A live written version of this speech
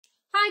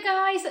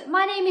Hi guys,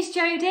 my name is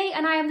Jodie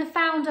and I am the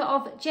founder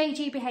of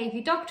JG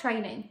Behaviour Dog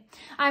Training.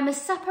 I'm a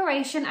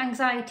separation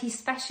anxiety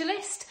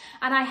specialist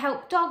and I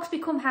help dogs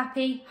become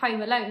happy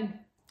home alone.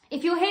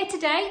 If you're here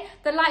today,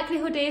 the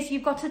likelihood is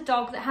you've got a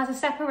dog that has a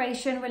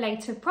separation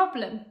related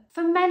problem.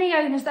 For many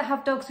owners that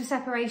have dogs with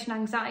separation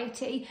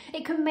anxiety,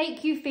 it can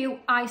make you feel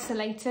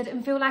isolated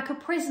and feel like a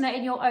prisoner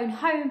in your own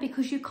home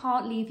because you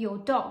can't leave your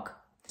dog.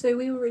 So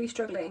we were really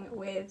struggling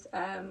with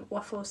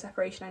waffle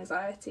separation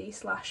anxiety /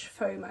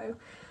 FOMO.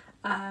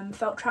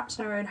 Felt trapped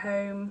in our own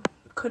home,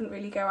 couldn't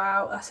really go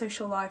out, our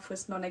social life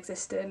was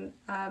non-existent,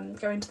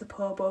 going to the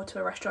pub or to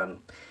a restaurant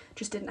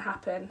just didn't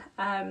happen.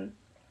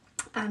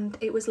 And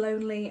it was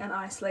lonely and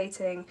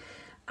isolating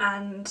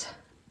and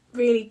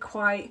really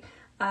quite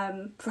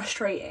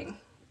frustrating,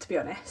 to be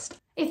honest.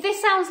 If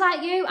this sounds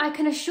like you, I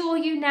can assure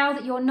you now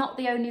that you're not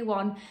the only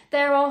one.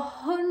 There are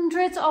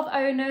hundreds of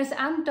owners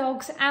and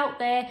dogs out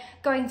there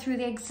going through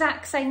the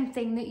exact same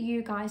thing that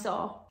you guys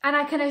are. And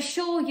I can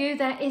assure you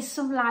there is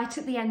some light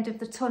at the end of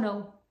the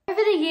tunnel. Over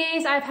the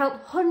years, I've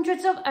helped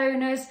hundreds of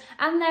owners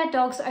and their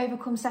dogs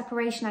overcome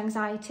separation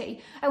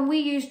anxiety, and we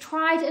use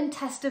tried and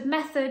tested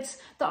methods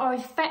that are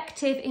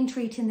effective in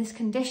treating this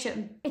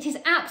condition. It is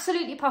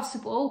absolutely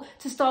possible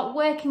to start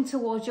working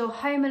towards your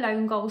home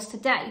alone goals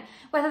today,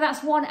 whether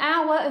that's 1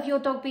 hour of your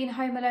dog being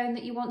home alone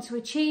that you want to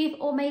achieve,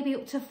 or maybe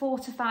up to 4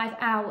 to 5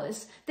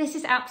 hours. This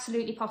is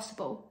absolutely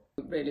possible.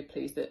 Really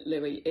pleased that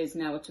Louis is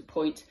now at a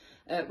point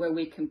where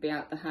we can be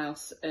out the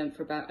house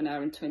for about 1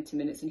 hour and 20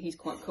 minutes, and he's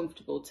quite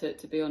comfortable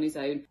to be on his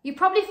own. You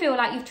probably feel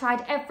like you've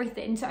tried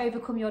everything to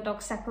overcome your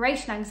dog's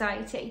separation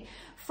anxiety,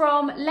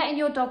 from letting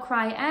your dog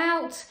cry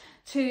out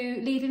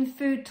to leaving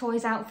food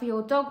toys out for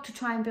your dog to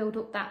try and build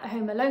up that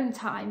home alone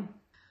time.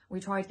 We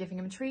tried giving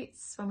him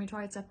treats when we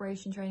tried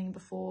separation training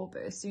before,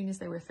 but as soon as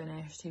they were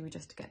finished, he would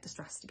just get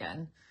distressed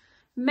again.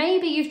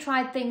 Maybe you've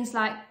tried things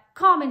like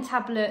calming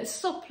tablets,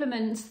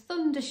 supplements,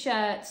 thunder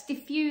shirts,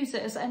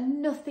 diffusers,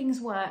 and nothing's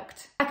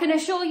worked. I can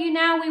assure you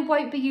now we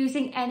won't be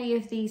using any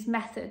of these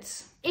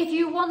methods. If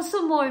you want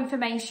some more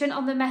information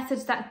on the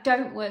methods that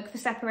don't work for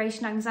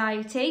separation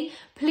anxiety,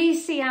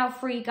 please see our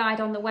free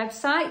guide on the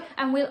website,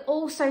 and we'll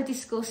also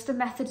discuss the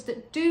methods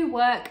that do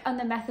work and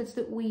the methods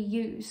that we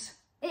use.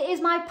 It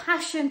is my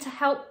passion to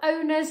help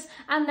owners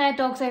and their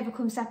dogs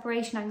overcome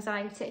separation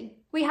anxiety.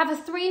 We have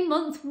a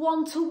 3-month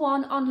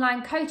one-to-one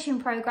online coaching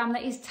program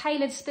that is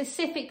tailored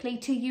specifically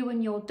to you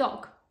and your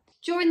dog.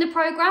 During the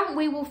program,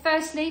 we will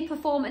firstly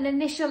perform an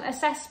initial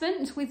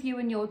assessment with you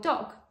and your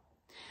dog.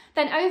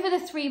 Then over the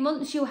 3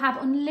 months, you'll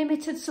have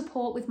unlimited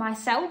support with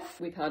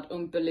myself. We've had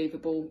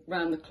unbelievable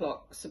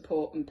round-the-clock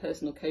support and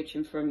personal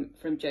coaching from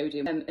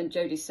Jodie. And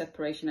Jodie's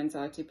separation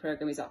anxiety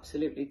programme is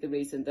absolutely the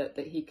reason that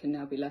he can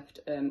now be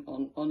left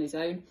on his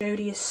own.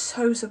 Jodie is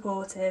so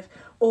supportive,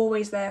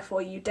 always there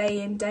for you,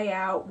 day in, day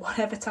out,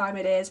 whatever time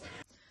it is.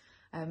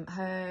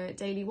 Her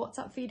daily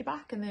WhatsApp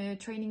feedback and the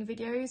training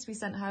videos we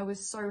sent her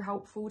was so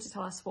helpful to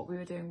tell us what we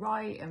were doing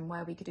right and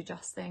where we could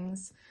adjust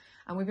things.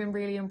 And we've been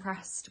really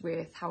impressed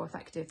with how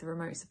effective the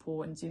remote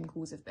support and Zoom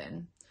calls have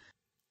been.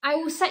 I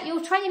will set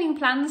your training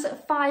plans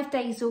 5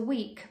 days a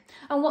week.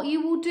 And what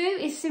you will do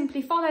is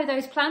simply follow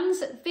those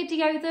plans,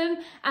 video them,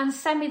 and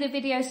send me the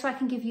videos so I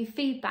can give you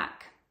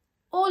feedback.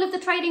 All of the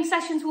training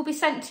sessions will be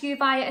sent to you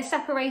via a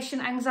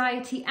separation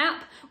anxiety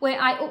app where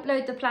I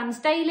upload the plans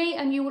daily,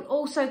 and you will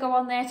also go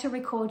on there to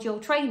record your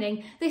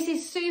training. This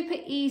is super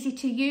easy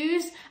to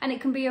use and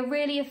it can be a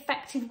really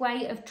effective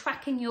way of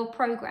tracking your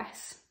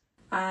progress.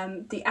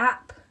 The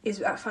app is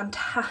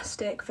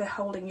fantastic for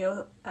holding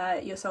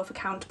yourself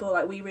accountable.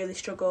 Like, we really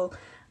struggle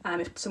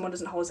if someone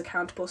doesn't hold us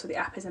accountable, so the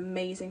app is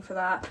amazing for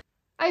that.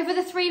 Over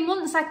the 3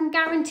 months, I can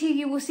guarantee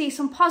you will see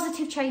some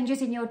positive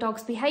changes in your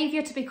dog's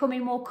behaviour to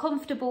becoming more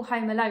comfortable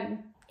home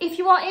alone. If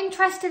you are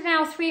interested in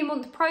our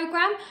 3-month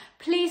programme,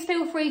 please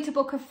feel free to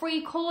book a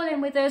free call in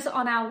with us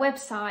on our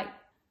website.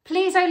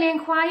 Please only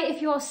inquire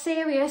if you are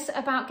serious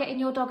about getting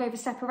your dog over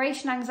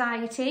separation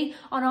anxiety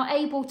and are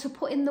able to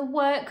put in the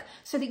work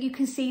so that you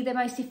can see the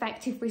most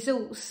effective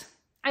results.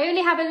 I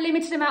only have a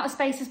limited amount of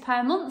spaces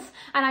per month,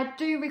 and I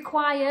do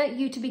require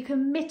you to be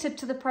committed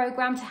to the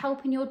programme to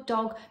helping your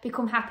dog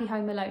become happy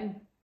home alone.